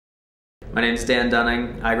My name is Dan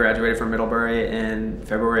Dunning. I graduated from Middlebury in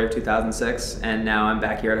February of 2006, and now I'm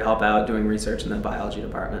back here to help out doing research in the biology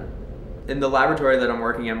department. In the laboratory that I'm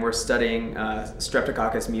working in, we're studying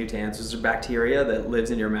Streptococcus mutans, which is a bacteria that lives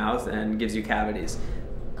in your mouth and gives you cavities.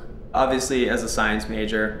 Obviously, as a science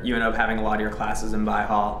major, you end up having a lot of your classes in Bi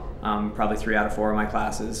Hall. Probably 3 out of 4 of my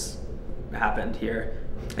classes happened here.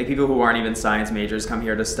 Like, people who aren't even science majors come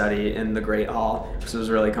here to study in the Great Hall, which is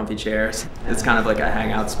really comfy chairs. It's kind of like a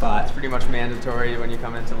hangout spot. It's pretty much mandatory when you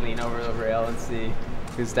come in to lean over the rail and see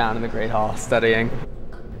who's down in the Great Hall studying.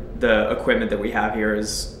 The equipment that we have here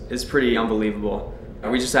is pretty unbelievable.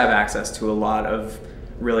 We just have access to a lot of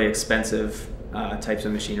really expensive types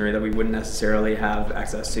of machinery that we wouldn't necessarily have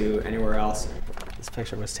access to anywhere else. This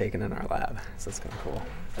picture was taken in our lab, so it's kind of cool.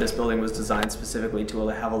 This building was designed specifically to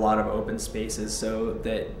have a lot of open spaces so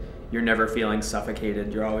that you're never feeling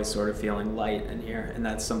suffocated. You're always sort of feeling light in here, and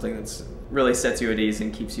that's something that's really sets you at ease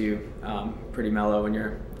and keeps you pretty mellow when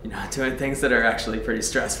you're doing things that are actually pretty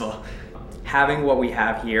stressful. Having what we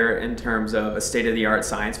have here in terms of a state-of-the-art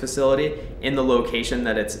science facility in the location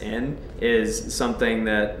that it's in is something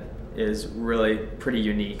that is really pretty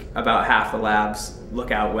unique. About half the labs look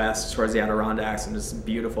out west towards the Adirondacks, and it's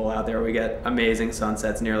beautiful out there. We get amazing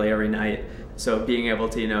sunsets nearly every night. So being able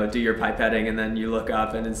to do your pipetting, and then you look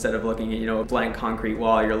up, and instead of looking at a blank concrete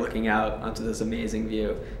wall, you're looking out onto this amazing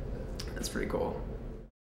view. That's pretty cool.